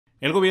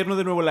El gobierno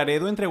de Nuevo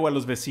Laredo entregó a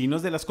los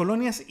vecinos de las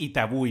colonias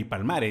Itabú y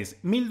Palmares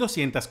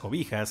 1,200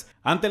 cobijas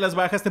ante las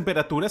bajas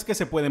temperaturas que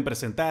se pueden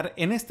presentar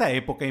en esta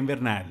época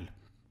invernal.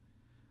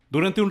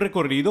 Durante un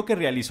recorrido que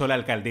realizó la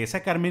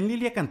alcaldesa Carmen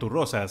Lilia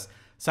Canturrosas,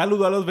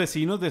 saludó a los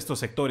vecinos de estos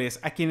sectores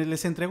a quienes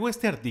les entregó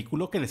este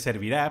artículo que les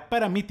servirá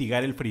para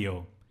mitigar el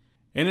frío.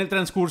 En el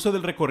transcurso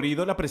del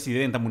recorrido, la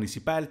presidenta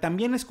municipal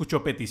también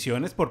escuchó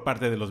peticiones por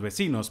parte de los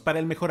vecinos para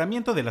el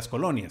mejoramiento de las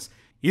colonias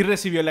y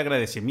recibió el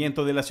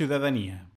agradecimiento de la ciudadanía.